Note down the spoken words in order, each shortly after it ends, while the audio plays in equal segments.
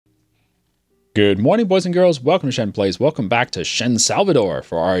Good morning, boys and girls. Welcome to Shen Plays. Welcome back to Shen Salvador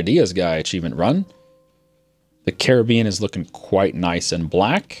for our Ideas Guy achievement run. The Caribbean is looking quite nice and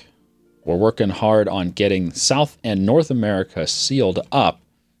black. We're working hard on getting South and North America sealed up.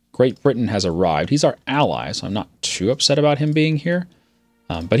 Great Britain has arrived. He's our ally, so I'm not too upset about him being here.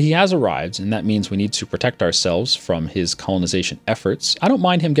 But he has arrived, and that means we need to protect ourselves from his colonization efforts. I don't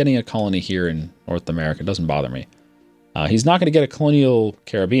mind him getting a colony here in North America. It doesn't bother me. He's not going to get a colonial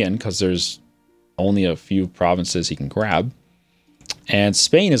Caribbean because there's only a few provinces he can grab. And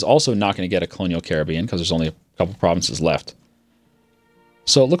Spain is also not going to get a colonial Caribbean because there's only a couple provinces left.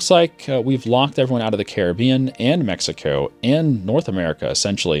 So it looks like we've locked everyone out of the Caribbean, and Mexico and North America,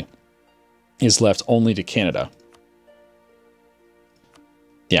 essentially, is left only to Canada.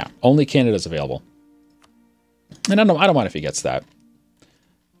 Yeah, only Canada's available. And I don't mind if he gets that.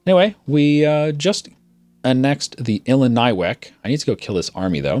 Anyway, we just annexed the Illinois. I need to go kill this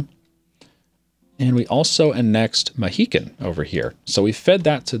army, though. And we also annexed Mohican over here. So we fed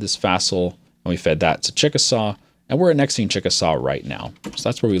that to this vassal, and we fed that to Chickasaw, and we're annexing Chickasaw right now. So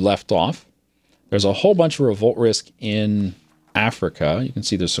that's where we left off. There's a whole bunch of revolt risk in Africa. You can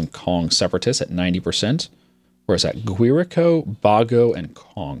see there's some Kong separatists at 90%. Where's that? Guirico, Bago, and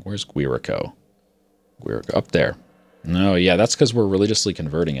Kong. Where's Guirico? Guirico, up there. No, yeah, that's because we're religiously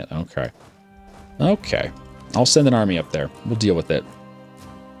converting it. Okay. Okay. I'll send an army up there. We'll deal with it.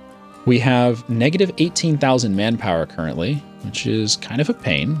 We have negative 18,000 manpower currently, which is kind of a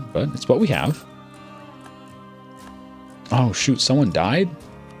pain, but it's what we have. Oh, shoot, someone died?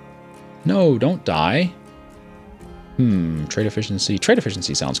 No, don't die. Trade efficiency. Trade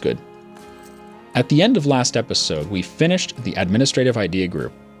efficiency sounds good. At the end of last episode, we finished the administrative idea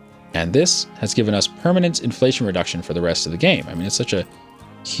group, and this has given us permanent inflation reduction for the rest of the game. I mean, it's such a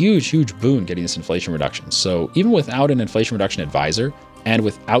huge boon getting this inflation reduction. So even without an inflation reduction advisor, and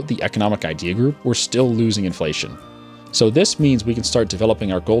without the economic idea group, we're still losing inflation. So this means we can start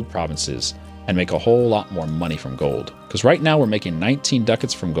developing our gold provinces and make a whole lot more money from gold. Because right now we're making 19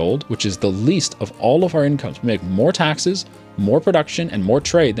 ducats from gold, which is the least of all of our incomes. We make more taxes, more production, and more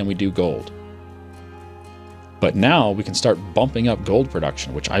trade than we do gold. But now we can start bumping up gold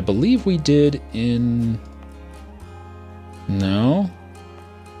production, which I believe we did in... No,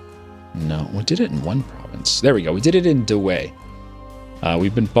 we did it in one province. There we go. We did it in Douai.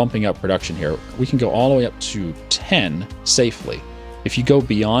 We've been bumping up production here. We can go all the way up to 10 safely. If you go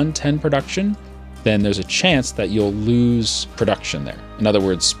beyond 10 production, then there's a chance that you'll lose production there. In other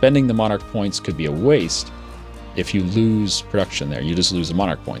words, spending the monarch points could be a waste if you lose production there. You just lose the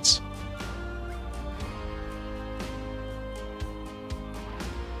monarch points.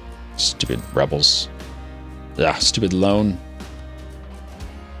 Stupid rebels. Ah, stupid loan.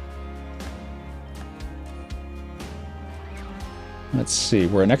 Let's see,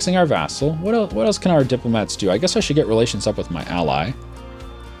 we're annexing our vassal. What else can our diplomats do? I guess I should get relations up with my ally.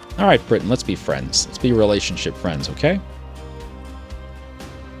 All right, Britain, let's be friends. Let's be relationship friends, okay?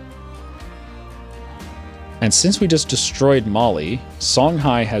 And since we just destroyed Mali,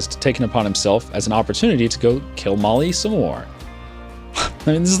 Songhai has taken upon himself as an opportunity to go kill Mali some more. I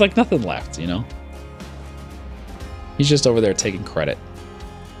mean, there's like nothing left, you know? He's just over there taking credit.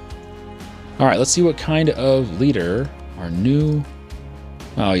 All right, let's see what kind of leader our new...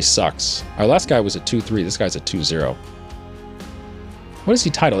 Oh, he sucks. Our last guy was a 2-3. This guy's a 2-0. What is he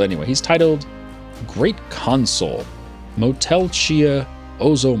titled anyway? He's titled Great Consul, Motel Chia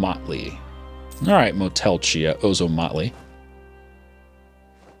Ozomatli. All right, Motel Chia Ozomatli.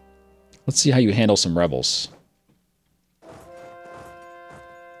 Let's see how you handle some rebels.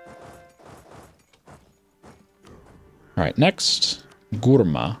 All right, next,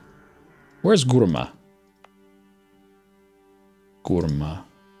 Gurma. Where's Gurma? Gurma.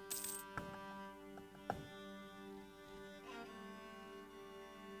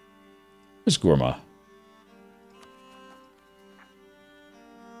 Where's Gurma?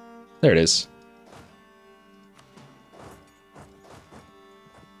 There it is.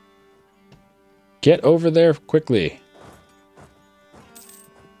 Get over there quickly.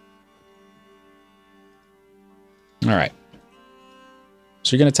 All right.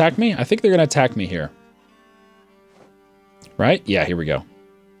 So you're going to attack me? I think they're going to attack me here. Right? Yeah, here we go.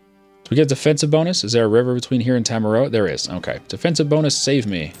 Do we get a defensive bonus? Is there a river between here and Tamaroa? There is. Okay. Defensive bonus, save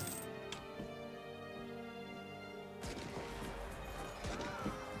me.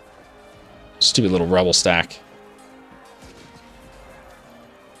 Stupid little rebel stack.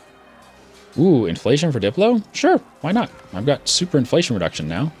 Ooh, inflation for Diplo? Sure, why not? I've got super inflation reduction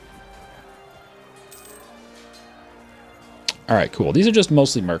now. All right, cool. These are just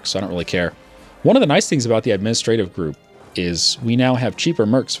mostly mercs, so I don't really care. One of the nice things about the administrative group is we now have cheaper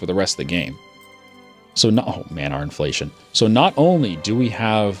mercs for the rest of the game. So not, oh man, our inflation. So not only do we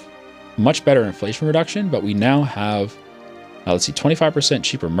have much better inflation reduction, but we now have, let's see, 25%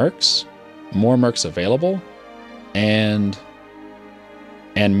 cheaper mercs, more mercs available, and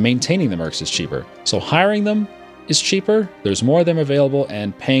maintaining the mercs is cheaper. So hiring them is cheaper, there's more of them available,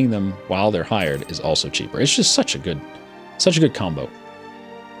 and paying them while they're hired is also cheaper. It's just such a good combo.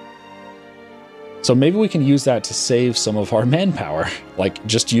 So maybe we can use that to save some of our manpower. Like,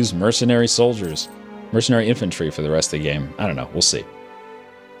 just use mercenary soldiers, mercenary infantry for the rest of the game. I don't know, we'll see.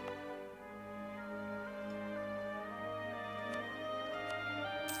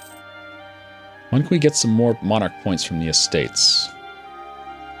 When can we get some more monarch points from the estates?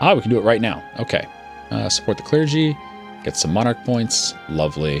 Ah, we can do it right now. Okay. Support the clergy. Get some monarch points.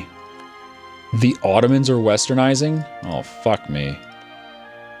 Lovely. The Ottomans are westernizing? Oh, fuck me.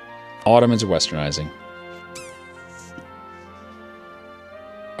 Ottomans are westernizing.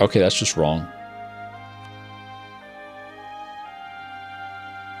 Okay, that's just wrong.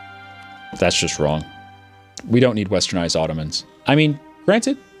 That's just wrong. We don't need westernized Ottomans. I mean,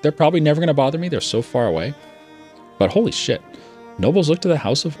 granted, they're probably never going to bother me. They're so far away. But holy shit. Nobles look to the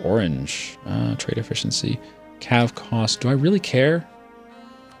House of Orange. Trade efficiency. Cav cost. Do I really care?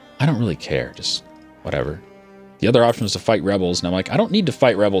 I don't really care. Just whatever. The other option was to fight rebels. And I'm like, I don't need to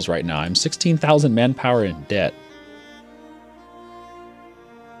fight rebels right now. I'm 16,000 manpower in debt.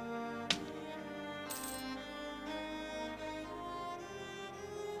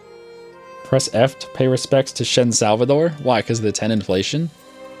 Press F to pay respects to Shen Salvador. Why? Because of the 10 inflation?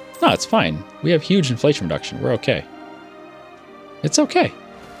 No, it's fine. We have huge inflation reduction. We're okay. It's okay.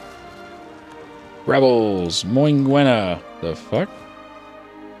 Rebels. Moinguena. The fuck?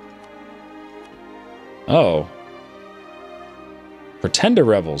 Oh. Pretender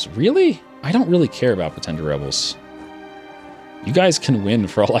rebels. Really? I don't really care about pretender rebels. You guys can win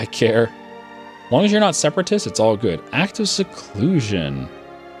for all I care. As long as you're not separatists, it's all good. Active seclusion.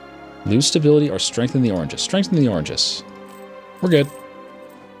 Lose stability or strengthen the oranges. Strengthen the oranges. We're good.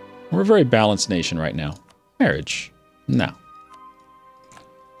 We're a very balanced nation right now. Marriage. No.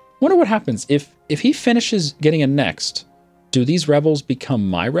 Wonder what happens if he finishes getting annexed. Do these rebels become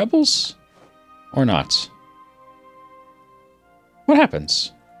my rebels? Or not? What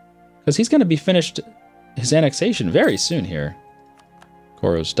happens? Because he's going to be finished his annexation very soon here.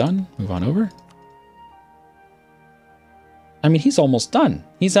 Goro's done. Move on over. I mean, he's almost done.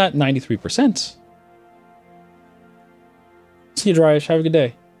 He's at 93%. See you, Dryish. Have a good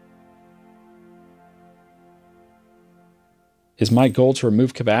day. Is my goal to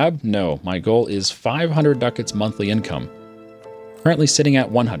remove kebab? No, my goal is 500 ducats monthly income. Currently sitting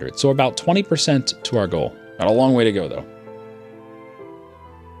at 100, so about 20% to our goal. Got a long way to go, though.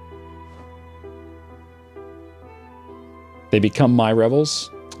 They become my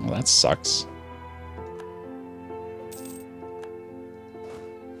rebels? Well, that sucks.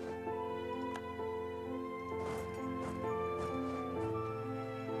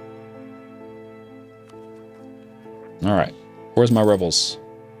 All right. Where's my rebels?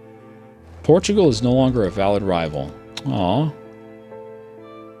 Portugal is no longer a valid rival. Aw.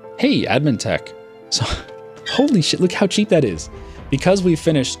 Hey, admin tech. So, holy shit, look how cheap that is. Because we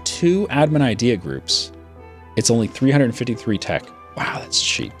finished 2 admin idea groups, it's only 353 tech. Wow, that's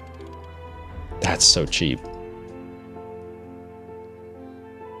cheap. That's so cheap.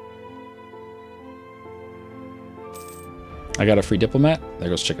 I got a free diplomat. There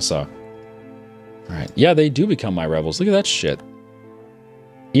goes Chickasaw. All right. Yeah, they do become my rebels. Look at that shit.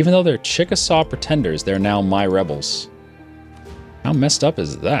 Even though they're Chickasaw pretenders, they're now my rebels. How messed up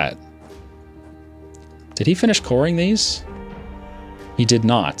is that? Did he finish coring these? He did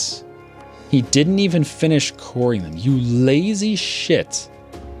not. He didn't even finish coring them. You lazy shit.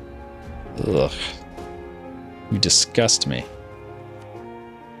 Ugh. You disgust me.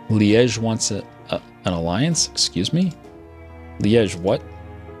 Liège wants an alliance? Excuse me? Liège what?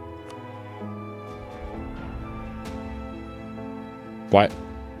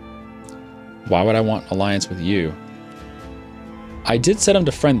 Why would I want alliance with you? I did set him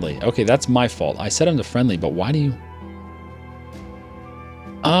to friendly. Okay, that's my fault. I set him to friendly, but why do you...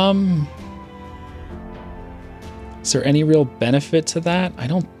 Is there any real benefit to that? I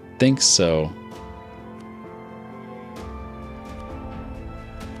don't think so.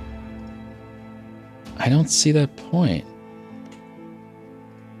 I don't see that point.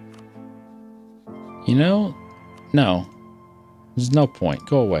 You know? No. There's no point.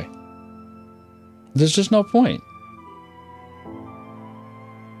 Go away. There's just no point.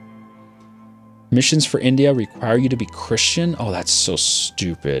 Missions for India require you to be Christian? Oh, that's so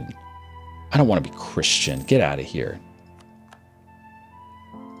stupid. I don't want to be Christian. Get out of here.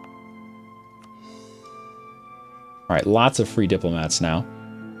 All right, lots of free diplomats now.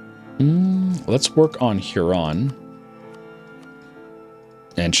 Let's work on Huron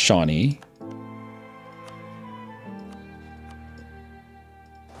and Shawnee.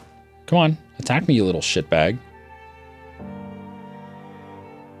 Come on, attack me, you little shitbag.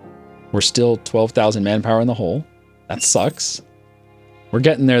 We're still 12,000 manpower in the hole. That sucks. We're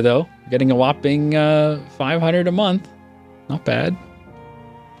getting there, though. We're getting a whopping 500 a month. Not bad.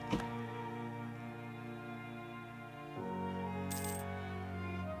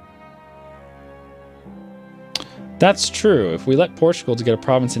 That's true. If we let Portugal to get a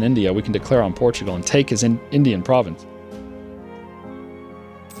province in India, we can declare on Portugal and take his Indian province.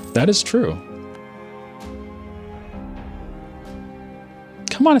 That is true.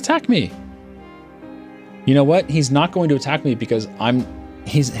 Come on, attack me. You know what? He's not going to attack me because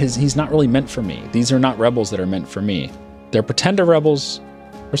he's not really meant for me. These are not rebels that are meant for me. They're pretender rebels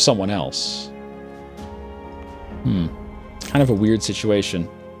for someone else. Kind of a weird situation.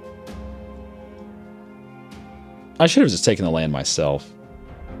 I should have just taken the land myself.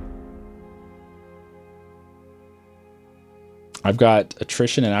 I've got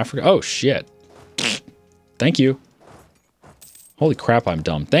attrition in Africa. Oh, shit. Thank you. Holy crap, I'm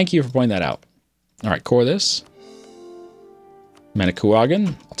dumb. Thank you for pointing that out. All right, core this.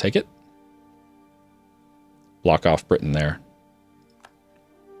 Manicouagan, I'll take it. Block off Britain there.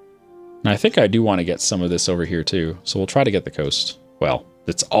 And I think I do want to get some of this over here too. So we'll try to get the coast. Well,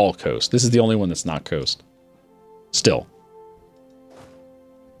 it's all coast. This is the only one that's not coast. Still.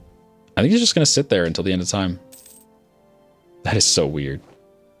 I think he's just going to sit there until the end of time. That is so weird.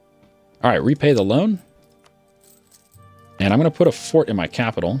 All right, repay the loan. And I'm going to put a fort in my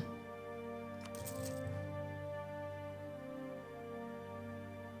capital.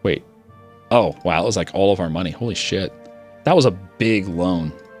 Wait. Oh, wow. That was like all of our money. Holy shit. That was a big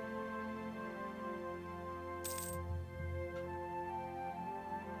loan.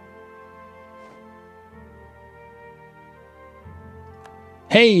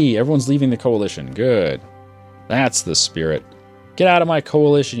 Hey, everyone's leaving the coalition. Good. That's the spirit. Get out of my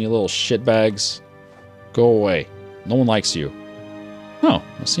coalition, you little shitbags. Go away. No one likes you. Oh,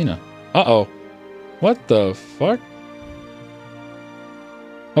 Messina. Uh-oh. What the fuck?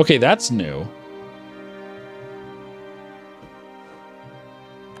 Okay, that's new.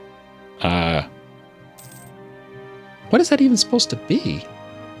 What is that even supposed to be?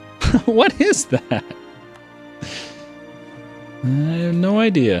 What is that? I have no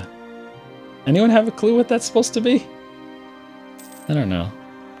idea. Anyone have a clue what that's supposed to be? I don't know.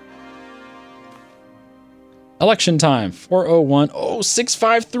 Election time. 401. Oh,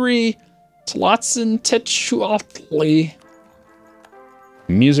 653. Tlotzin Techuatli.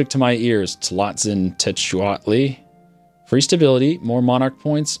 Music to my ears. Tlotzin Techuatli. Free stability, more monarch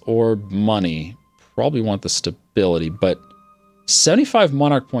points, or money. Probably want the stability, but 75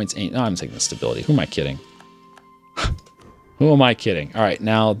 monarch points ain't... No, I'm taking the stability. Who am I kidding? Who am I kidding? All right,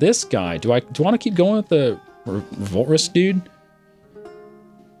 now this guy. Do I want to keep going with the revolt risk dude?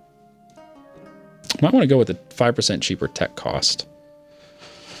 Might want to go with the 5% cheaper tech cost.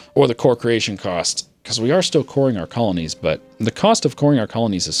 Or the core creation cost. Because we are still coring our colonies, but the cost of coring our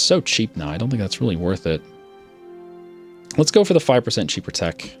colonies is so cheap now. I don't think that's really worth it. Let's go for the 5% cheaper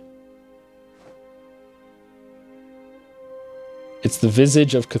tech. It's the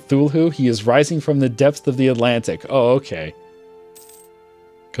visage of Cthulhu. He is rising from the depths of the Atlantic. Oh, okay.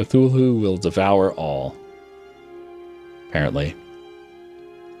 Cthulhu will devour all. Apparently.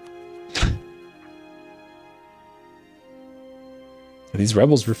 These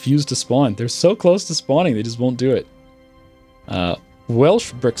rebels refuse to spawn. They're so close to spawning, they just won't do it.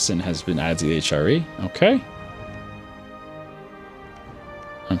 Welsh Brixton has been added to the HRE. Okay.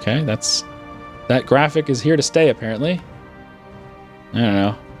 Okay, that graphic is here to stay, apparently. I don't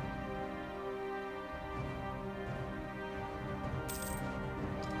know.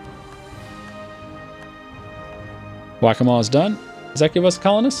 Whack-a-mole is done. Does that give us a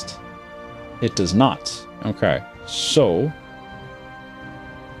colonist? It does not. Okay, so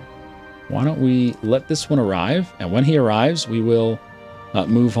why don't we let this one arrive, and when he arrives, we will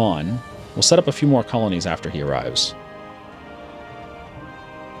move on. We'll set up a few more colonies after he arrives.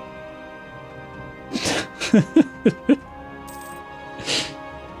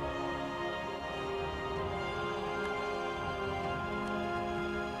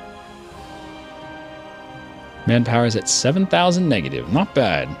 Manpower is at 7,000 negative. Not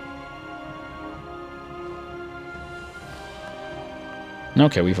bad.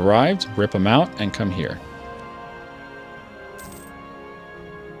 Okay, we've arrived. Rip them out and come here.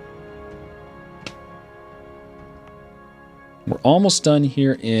 We're almost done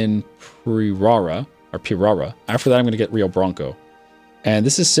here in Prirara. or Pirara. After that, I'm going to get Rio Branco. And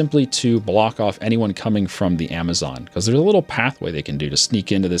this is simply to block off anyone coming from the Amazon, because there's a little pathway they can do to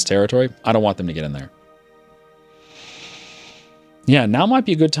sneak into this territory. I don't want them to get in there. Yeah, now might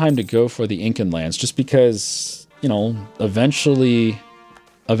be a good time to go for the Incan lands, just because, you know, eventually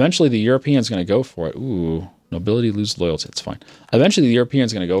the European's going to go for it. Ooh, nobility lose loyalty. It's fine. Eventually the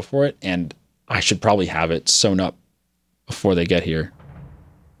European's going to go for it, and I should probably have it sewn up before they get here.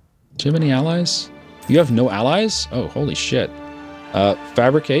 Do you have any allies? You have no allies? Oh, holy shit.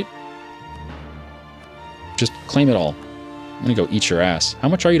 Fabricate. Just claim it all. I'm gonna go eat your ass. How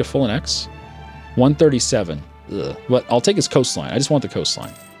much are you to full an X? 137. Ugh. But I'll take his coastline. I just want the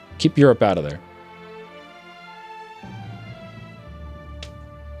coastline. Keep Europe out of there.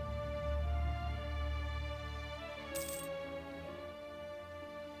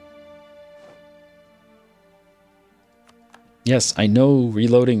 Yes, I know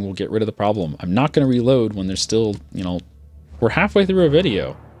reloading will get rid of the problem. I'm not going to reload when there's still, you know, we're halfway through a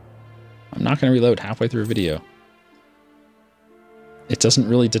video. I'm not going to reload halfway through a video. It doesn't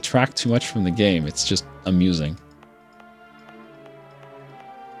really detract too much from the game. It's just amusing.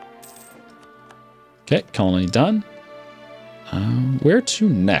 Okay, colony done. Where to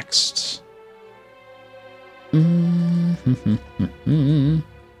next? I'm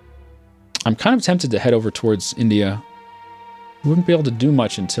kind of tempted to head over towards India. We wouldn't be able to do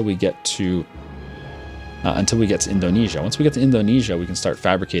much until we get to Indonesia. Once we get to Indonesia, we can start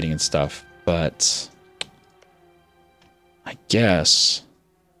fabricating and stuff. But I guess,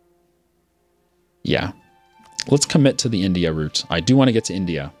 yeah, let's commit to the India route. I do want to get to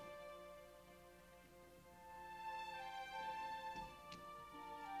India.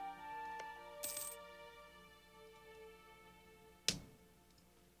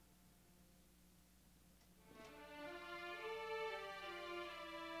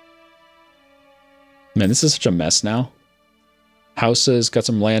 Man, this is such a mess now. Hausa's got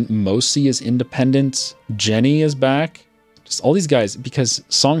some land. Mosi is independent. Jenny is back. Just all these guys, because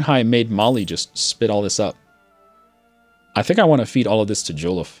Songhai made Mali just spit all this up. I think I want to feed all of this to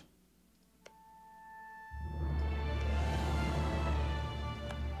Joliffe.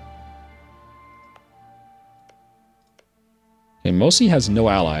 Okay, Mosi has no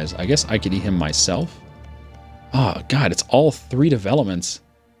allies. I guess I could eat him myself. Oh, God, it's all 3 developments.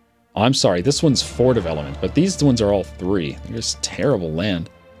 Oh, I'm sorry, this one's 4 development, but these ones are all 3. They're just terrible land.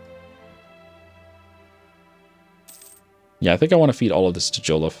 Yeah, I think I want to feed all of this to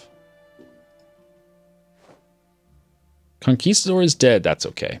Joliffe. Conquistador is dead. That's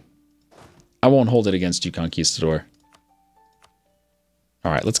okay. I won't hold it against you, Conquistador.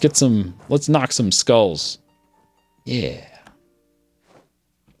 All right, let's knock some skulls. Yeah.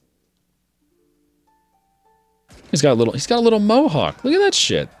 He's got a little mohawk. Look at that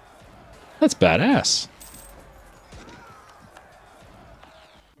shit. That's badass.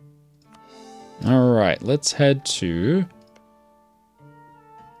 All right, let's head to...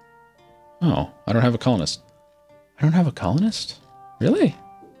 Oh, I don't have a colonist. I don't have a colonist? Really?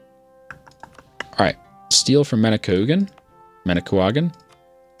 All right, steal from Menaquagan,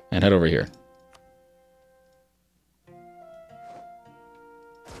 and head over here.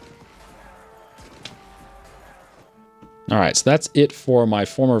 All right, so that's it for my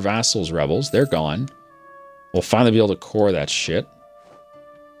former vassals' rebels. They're gone. We'll finally be able to core that shit.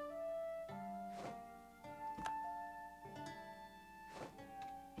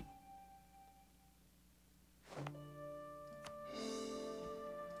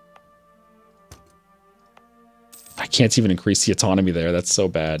 I can't even increase the autonomy there. That's so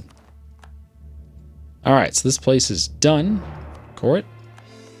bad. All right, so this place is done. Core it.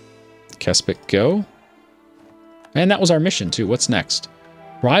 Kespik, go. And that was our mission, too. What's next?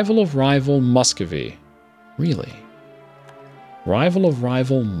 Rival of rival, Muscovy. Really? Rival of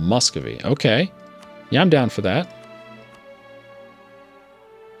rival, Muscovy. Okay. Yeah, I'm down for that.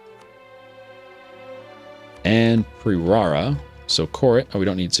 And Pirara. So core it. Oh, we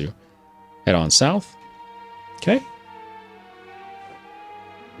don't need to. Head on south. Okay.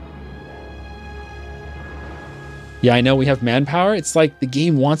 Yeah, I know we have manpower. It's like the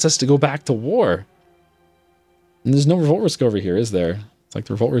game wants us to go back to war. And there's no revolt risk over here, is there? It's like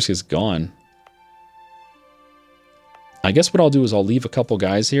the revolt risk is gone. I guess what I'll do is I'll leave a couple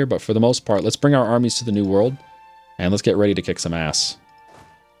guys here, but for the most part, let's bring our armies to the New World, and let's get ready to kick some ass.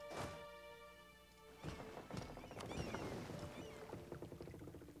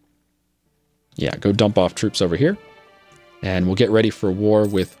 Yeah, go dump off troops over here, and we'll get ready for war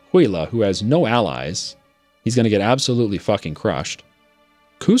with Huila, who has no allies. He's going to get absolutely fucking crushed.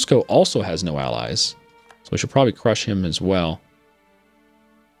 Cusco also has no allies. So we should probably crush him as well.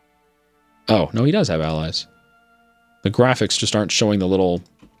 Oh, no, he does have allies. The graphics just aren't showing the little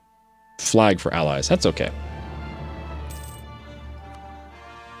flag for allies. That's okay.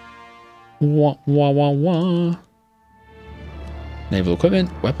 Wah, wah, wah, wah. Naval equipment,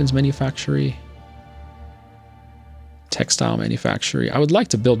 weapons manufacturing, textile manufacturing. I would like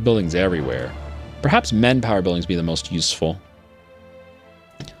to build buildings everywhere. Perhaps manpower buildings be the most useful.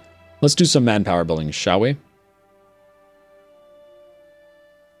 Let's do some manpower buildings, shall we?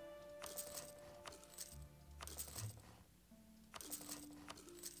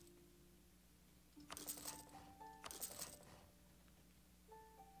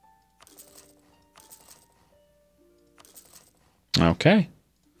 Okay.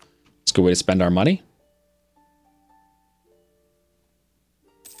 It's a good way to spend our money.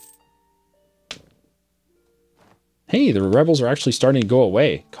 Hey, the rebels are actually starting to go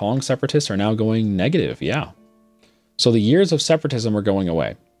away. Kong separatists are now going negative. Yeah. So the years of separatism are going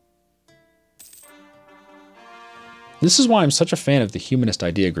away. This is why I'm such a fan of the humanist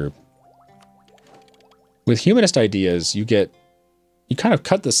idea group. With humanist ideas, you kind of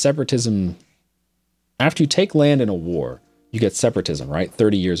cut the separatism. After you take land in a war, you get separatism, right?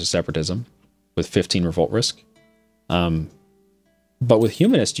 30 years of separatism with 15 revolt risk. But with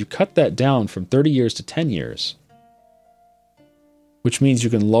humanist, you cut that down from 30 years to 10 years. Which means you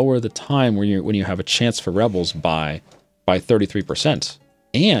can lower the time when you have a chance for rebels by 33%.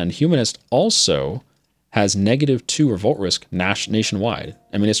 And humanist also has -2 revolt risk nationwide.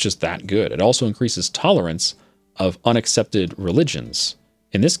 I mean, it's just that good. It also increases tolerance of unaccepted religions.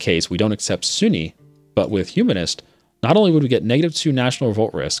 In this case, we don't accept Sunni, but with humanist, not only would we get -2 national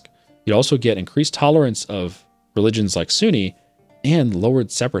revolt risk, you'd also get increased tolerance of religions like Sunni and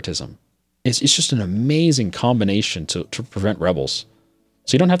lowered separatism. It's just an amazing combination to prevent rebels.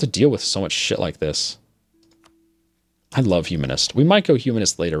 So you don't have to deal with so much shit like this. I love humanist. We might go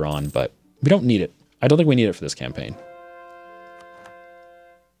humanist later on, but we don't need it. I don't think we need it for this campaign.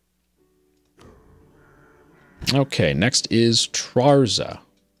 Okay, next is Trarza,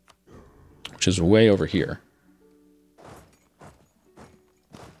 which is way over here.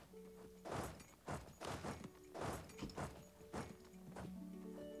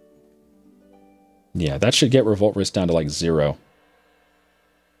 Yeah, that should get revolt risk down to like 0.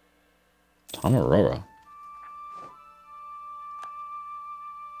 Tamaroa.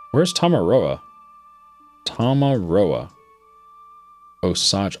 Where's Tamaroa? Tamaroa.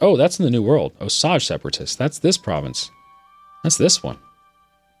 Osage. Oh, that's in the New World. Osage separatists. That's this province. That's this one.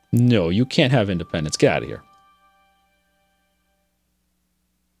 No, you can't have independence. Get out of here.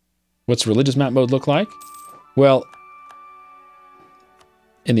 What's religious map mode look like? Well,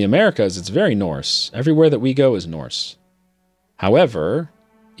 in the Americas, it's very Norse. Everywhere that we go is Norse. However,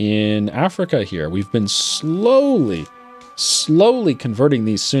 in Africa here, we've been slowly converting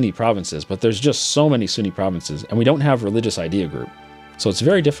these Sunni provinces, but there's just so many Sunni provinces, and we don't have religious idea group. So it's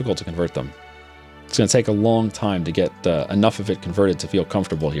very difficult to convert them. It's going to take a long time to get enough of it converted to feel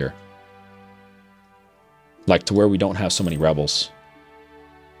comfortable here. Like to where we don't have so many rebels.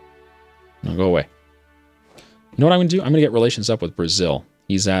 No, go away. You know what I'm going to do? I'm going to get relations up with Brazil.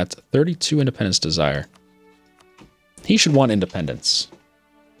 He's at 32 independence desire. He should want independence.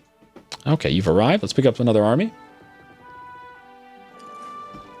 Okay, you've arrived. Let's pick up another army.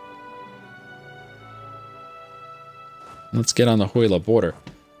 Let's get on the Huila border.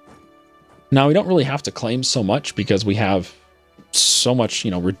 Now, we don't really have to claim so much because we have so much,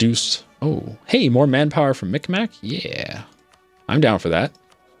 reduced... Oh, hey, more manpower from Micmac? Yeah. I'm down for that.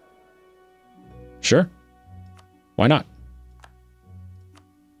 Sure. Why not?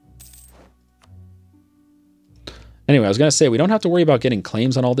 Anyway, I was going to say, we don't have to worry about getting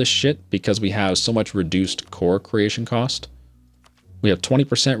claims on all this shit because we have so much reduced core creation cost. We have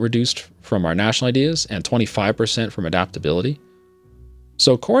 20% reduced from our national ideas and 25% from adaptability.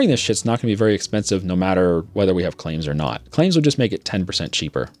 So coring this shit's not going to be very expensive no matter whether we have claims or not. Claims will just make it 10%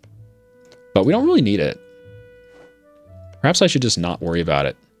 cheaper. But we don't really need it. Perhaps I should just not worry about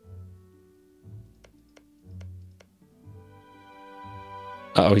it.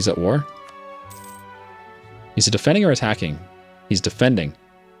 Uh-oh, he's at war? Is he defending or attacking? He's defending.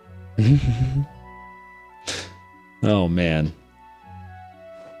 Oh, man.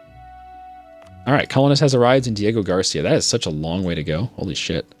 All right, colonist has arrived in Diego Garcia. That is such a long way to go. Holy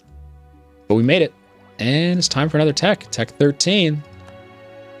shit. But we made it. And it's time for another tech. Tech 13.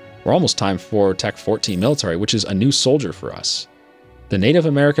 We're almost time for Tech 14 military, which is a new soldier for us. The Native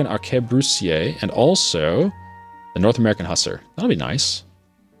American Arquebusier and also the North American Hussar. That'll be nice.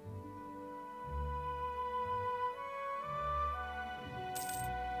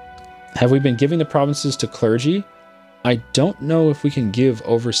 Have we been giving the provinces to clergy? I don't know if we can give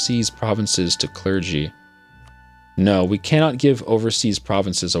overseas provinces to clergy. No, we cannot give overseas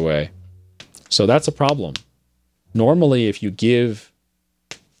provinces away. So that's a problem. Normally, if you give,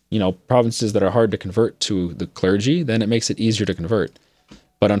 you know, provinces that are hard to convert to the clergy, then it makes it easier to convert.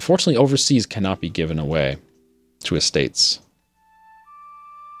 But unfortunately, overseas cannot be given away to estates.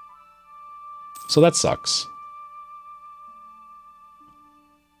 So that sucks.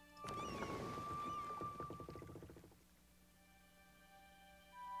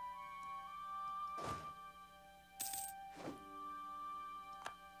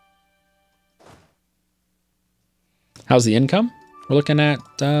 How's the income? We're looking at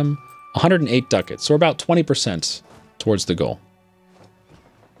 108 ducats, so about 20% towards the goal.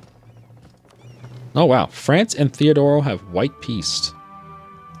 Oh wow, France and Theodoro have white peaced.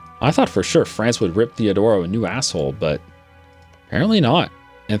 I thought for sure France would rip Theodoro a new asshole, but apparently not.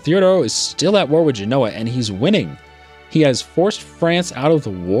 And Theodoro is still at war with Genoa, and he's winning. He has forced France out of the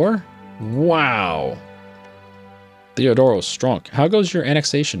war? Wow. Theodoro's strong. How goes your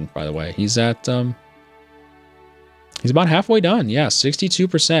annexation, by the way? He's at... he's about halfway done. Yeah,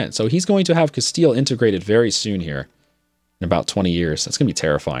 62%. So he's going to have Castile integrated very soon here. In about 20 years. That's going to be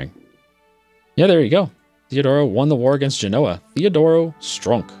terrifying. Yeah, there you go. Theodoro won the war against Genoa. Theodoro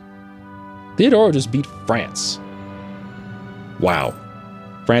strunk. Theodoro just beat France. Wow.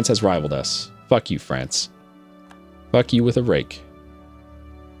 France has rivaled us. Fuck you, France. Fuck you with a rake.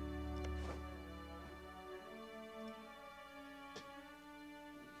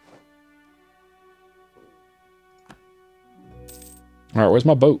 All right, where's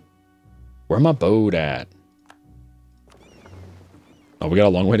my boat? Where my boat at? Oh, we got a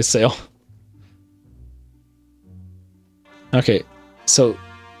long way to sail. Okay, so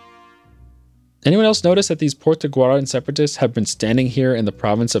anyone else notice that these Portugueran separatists have been standing here in the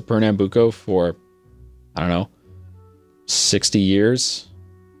province of Pernambuco for, I don't know, 60 years?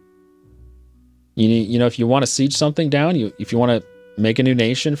 You know, if you want to siege something down, if you want to make a new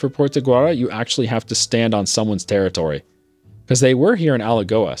nation for Portuguera, you actually have to stand on someone's territory. Because they were here in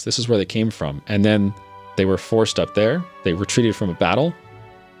Alagoas. This is where they came from. And then they were forced up there. They retreated from a battle.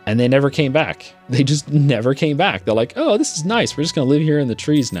 And they never came back. They just never came back. They're like, oh, this is nice. We're just going to live here in the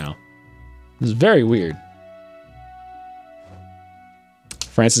trees now. It's very weird.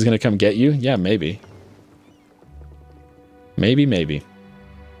 France is going to come get you? Yeah, maybe. Maybe.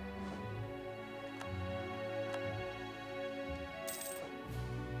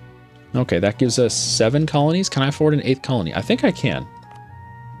 Okay, that gives us 7 colonies. Can I afford an 8th colony? I think I can.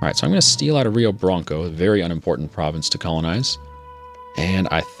 All right, so I'm going to steal out of Rio Branco, a very unimportant province to colonize. And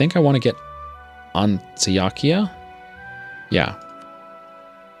I think I want to get Antioquia. Yeah.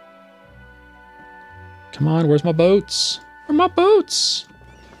 Come on, where's my boats? Where are my boats?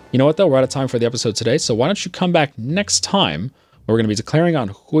 You know what, though? We're out of time for the episode today, so why don't you come back next time where we're going to be declaring on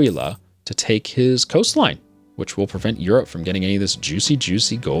Huila to take his coastline, which will prevent Europe from getting any of this juicy,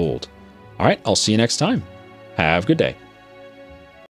 juicy gold. All right, I'll see you next time. Have a good day.